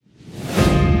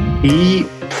the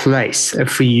place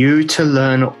for you to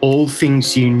learn all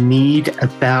things you need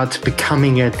about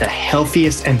becoming the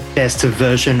healthiest and best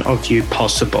version of you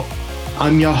possible.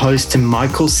 I'm your host,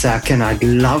 Michael Sack, and I'd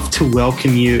love to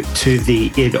welcome you to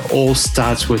the It All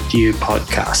Starts With You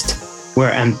podcast,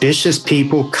 where ambitious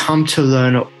people come to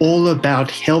learn all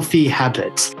about healthy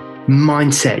habits,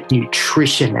 mindset,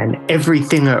 nutrition, and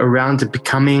everything around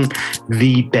becoming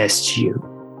the best you.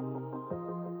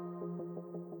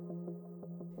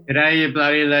 G'day, you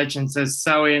bloody legends.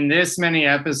 So in this mini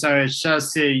episode, it's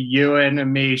just you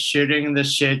and me shooting the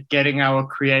shit, getting our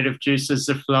creative juices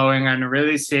flowing, and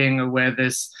really seeing where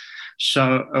this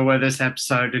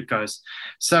episode goes.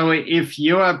 So if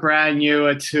you are brand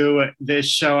new to this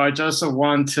show, I just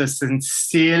want to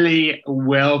sincerely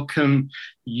welcome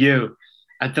you.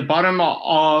 At the bottom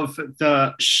of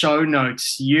the show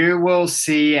notes, you will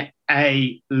see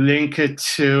a link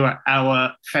to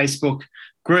our Facebook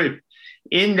group.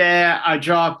 In there, I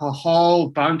drop a whole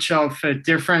bunch of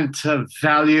different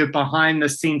value behind the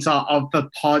scenes of the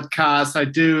podcast. I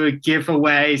do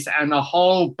giveaways and a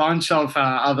whole bunch of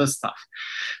other stuff.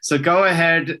 So go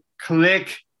ahead,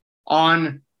 click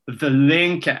on the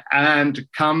link and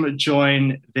come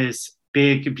join this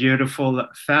big, beautiful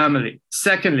family.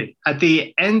 Secondly, at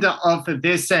the end of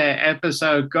this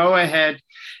episode, go ahead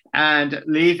and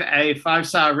leave a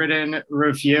 5-star written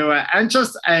review and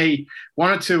just a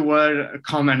 1 or 2 word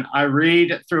comment. I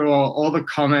read through all the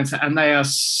comments and they are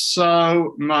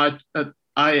so much,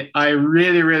 I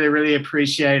really, really, really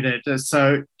appreciate it.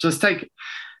 So just take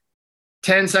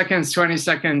 10 seconds, 20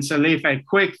 seconds to leave a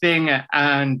quick thing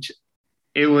and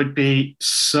it would be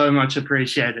so much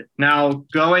appreciated. Now,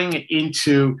 going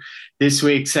into this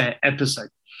week's episode.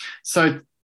 So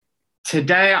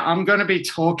today, I'm going to be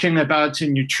talking about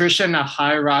nutrition, a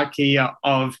hierarchy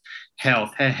of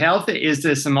health. Health is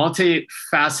this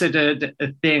multifaceted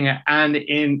thing. And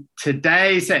in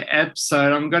today's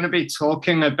episode, I'm going to be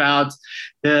talking about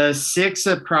the 6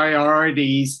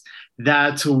 priorities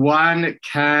that one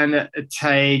can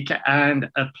take and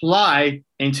apply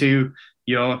into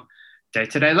your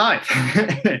day-to-day life.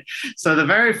 So the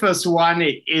very first one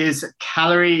is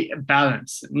calorie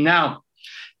balance. Now,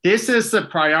 this is the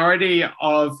priority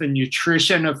of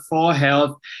nutrition for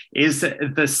health is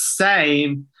the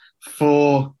same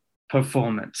for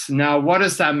performance. Now, what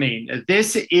does that mean?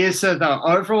 This is the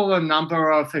overall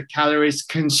number of calories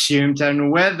consumed and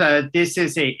whether this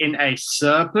is in a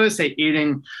surplus,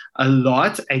 eating a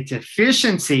lot, a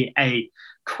deficiency, a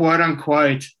quote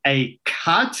unquote, a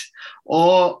cut,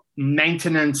 or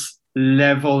maintenance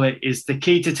level is the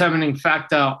key determining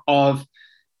factor of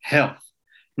health.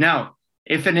 Now,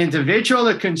 if an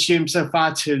individual consumes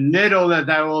far too little,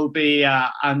 they will be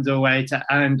underweight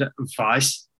and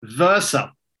vice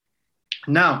versa.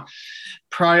 Now,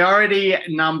 priority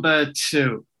number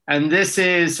 2, and this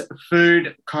is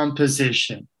food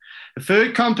composition.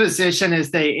 Food composition is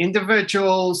the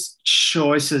individual's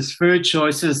choices, food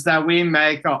choices that we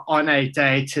make on a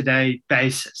day-to-day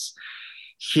basis.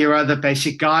 Here are the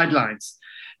basic guidelines.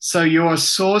 So you're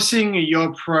sourcing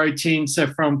your proteins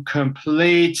from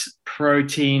complete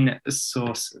protein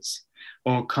sources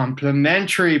or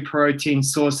complementary protein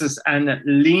sources, and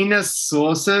leaner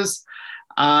sources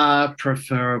are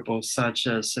preferable, such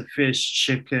as fish,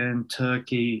 chicken,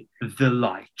 turkey, the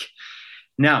like.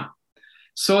 Now,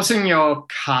 sourcing your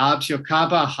carbs, your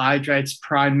carbohydrates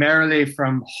primarily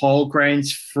from whole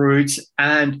grains, fruits,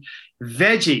 and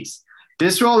veggies.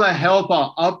 This will help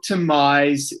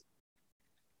optimize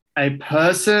a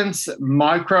person's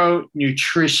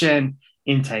micronutrition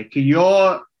intake,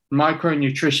 your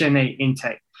micronutrition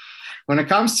intake. When it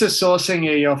comes to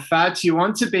sourcing your fats, you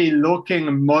want to be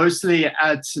looking mostly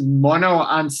at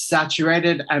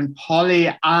monounsaturated and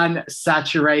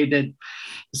polyunsaturated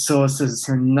sources,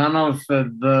 and none of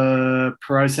the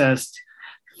processed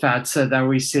fats that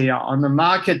we see on the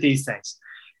market these days.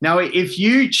 Now, if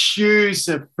you choose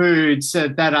foods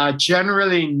that are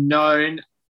generally known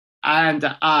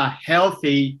and are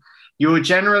healthy, you'll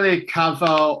generally cover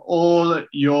all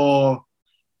your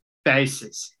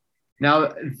bases.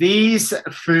 Now, these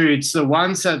foods, the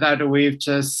ones that we've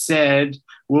just said,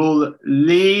 will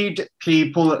lead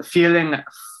people feeling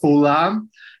fuller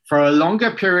for a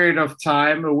longer period of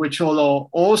time, which will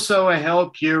also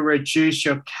help you reduce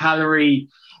your calorie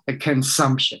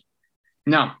consumption.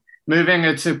 Now,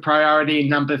 moving to priority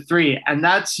number 3, and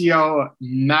that's your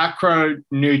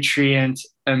macronutrient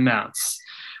amounts.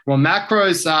 Well,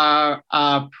 macros are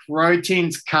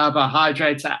proteins,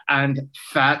 carbohydrates, and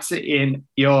fats in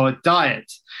your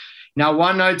diet. Now,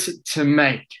 one note to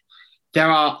make. There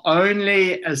are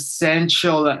only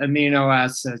essential amino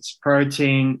acids,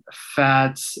 protein,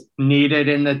 fats needed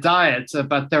in the diet,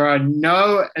 but there are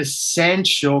no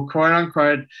essential, quote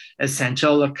unquote,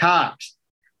 essential carbs.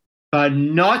 But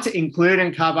not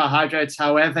including carbohydrates,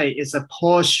 however, is a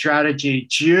poor strategy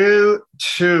due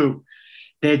to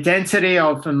their density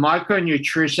of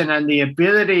micronutrition and the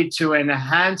ability to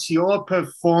enhance your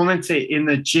performance in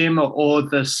the gym or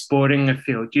the sporting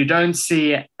field. You don't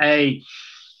see a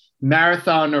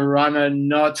marathon runner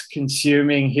not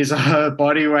consuming his or her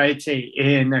body weight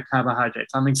in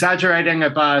carbohydrates. I'm exaggerating,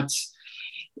 but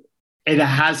it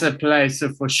has a place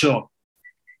for sure.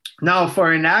 Now,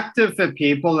 for inactive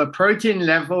people, the protein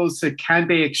levels can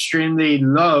be extremely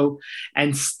low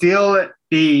and still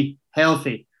be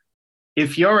healthy.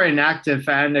 If you're inactive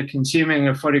and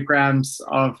consuming 40 grams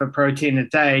of protein a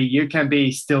day, you can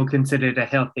be still considered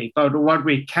healthy. But what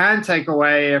we can take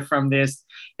away from this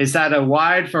is that a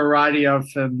wide variety of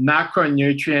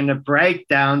macronutrient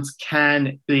breakdowns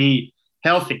can be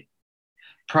healthy.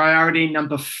 Priority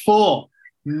number 4,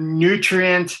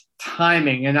 nutrient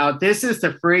timing. And now this is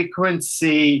the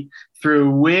frequency through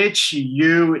which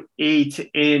you eat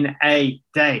in a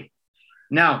day.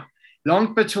 Now,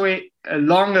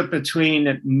 longer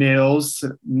between meals,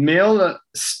 meal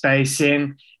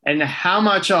spacing, and how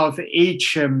much of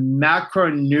each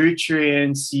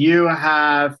macronutrients you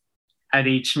have at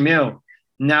each meal.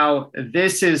 Now,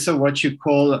 this is what you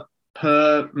call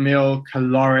per meal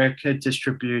caloric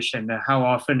distribution. How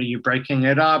often are you breaking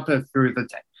it up through the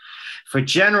day? For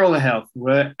general health,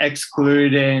 we're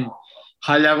excluding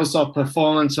high levels of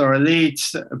performance or elite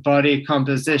body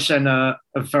composition. A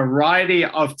variety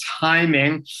of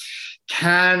timing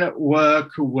can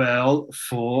work well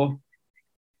for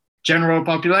general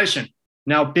population.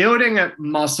 Now, building a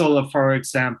muscle, for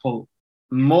example,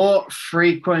 more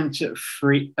frequent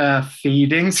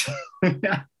feedings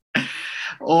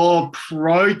or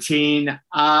protein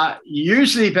are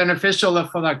usually beneficial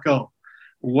for that goal.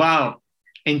 Wow.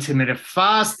 Intermittent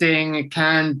fasting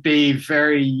can be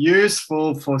very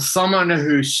useful for someone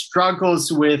who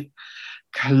struggles with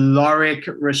caloric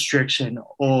restriction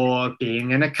or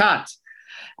being in a cut.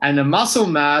 And the muscle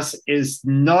mass is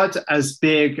not as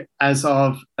big as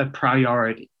of a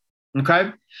priority.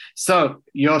 Okay, so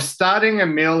you're starting a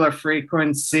meal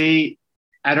frequency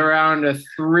at around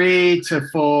 3 to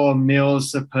 4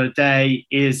 meals per day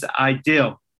is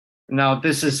ideal. Now,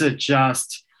 this is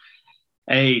just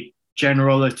a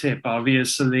general tip.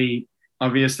 Obviously,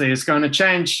 it's going to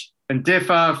change and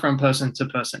differ from person to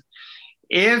person.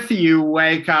 If you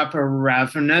wake up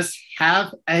ravenous,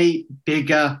 have a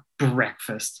bigger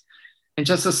breakfast and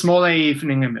just a smaller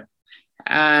evening meal.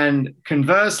 And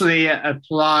conversely, it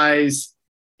applies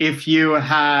if you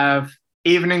have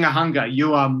evening hunger.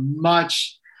 You are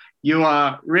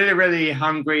really, really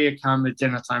hungry come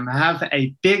dinner time. Have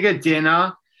a bigger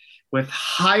dinner with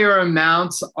higher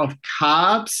amounts of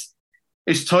carbs.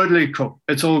 It's totally cool.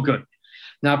 It's all good.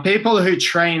 Now, people who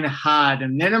train hard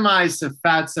and minimize the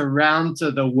fats around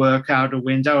the workout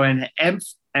window and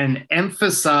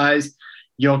emphasize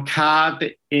your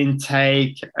carb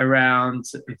intake around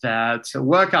that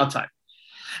workout time.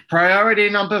 Priority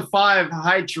number 5,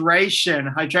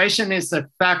 hydration. Hydration is a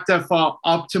factor for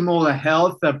optimal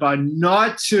health, but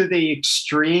not to the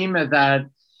extreme that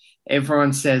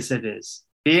everyone says it is.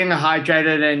 Being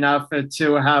hydrated enough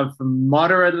to have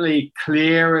moderately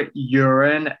clear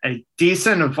urine, a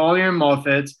decent volume of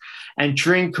it, and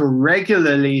drink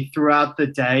regularly throughout the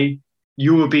day,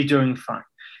 you will be doing fine.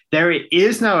 There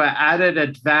is no added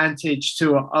advantage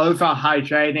to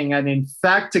overhydrating, and in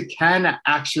fact, it can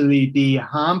actually be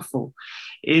harmful.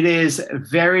 It is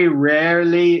very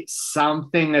rarely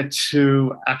something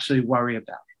to actually worry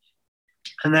about.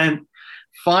 And then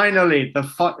finally,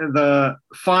 the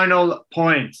final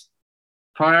point,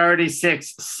 priority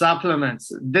 6,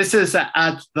 supplements. This is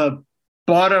at the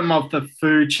bottom of the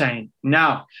food chain.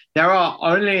 Now, there are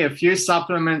only a few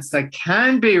supplements that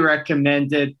can be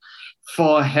recommended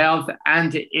for health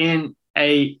and in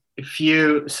a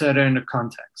few certain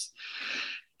contexts.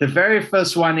 The very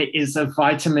first one is a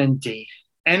vitamin D.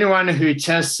 Anyone who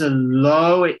tests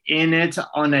low in it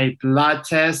on a blood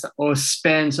test or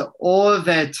spends all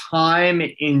their time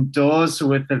indoors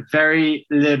with a very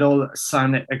little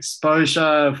sun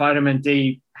exposure, vitamin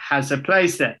D has a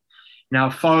place there. Now,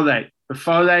 folate.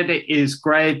 Folate is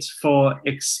great for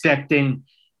expecting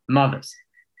mothers.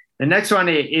 The next one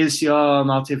is your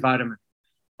multivitamin.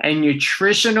 A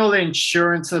nutritional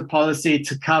insurance policy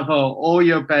to cover all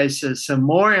your bases. So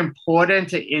more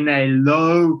important in a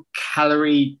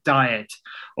low-calorie diet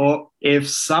or if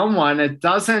someone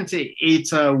doesn't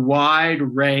eat a wide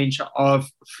range of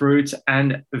fruit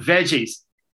and veggies.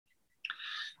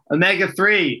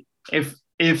 Omega-3,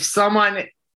 if someone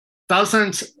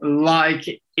doesn't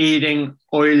like eating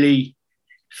oily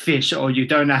fish or you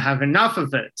don't have enough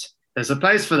of it, there's a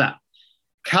place for that.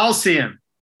 Calcium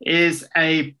is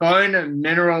a bone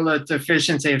mineral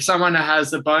deficiency. If someone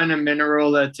has a bone and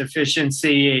mineral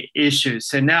deficiency issue.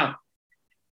 So now,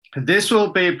 this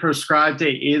will be prescribed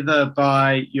either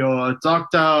by your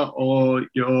doctor or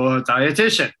your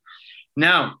dietitian.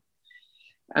 Now,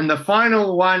 and the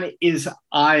final one is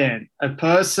iron, a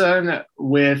person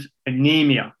with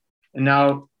anemia.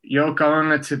 Now, you're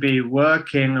going to be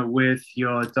working with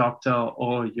your doctor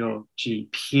or your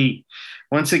GP.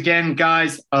 Once again,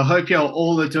 guys, I hope you're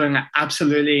all doing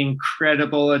absolutely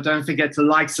incredible. Don't forget to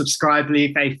like, subscribe,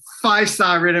 leave a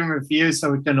 5-star written review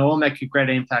so we can all make a great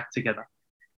impact together.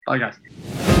 Bye, guys.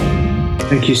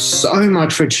 Thank you so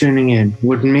much for tuning in. It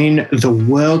would mean the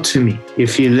world to me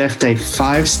if you left a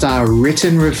 5-star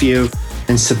written review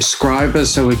and subscribe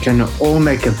so we can all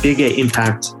make a bigger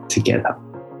impact together.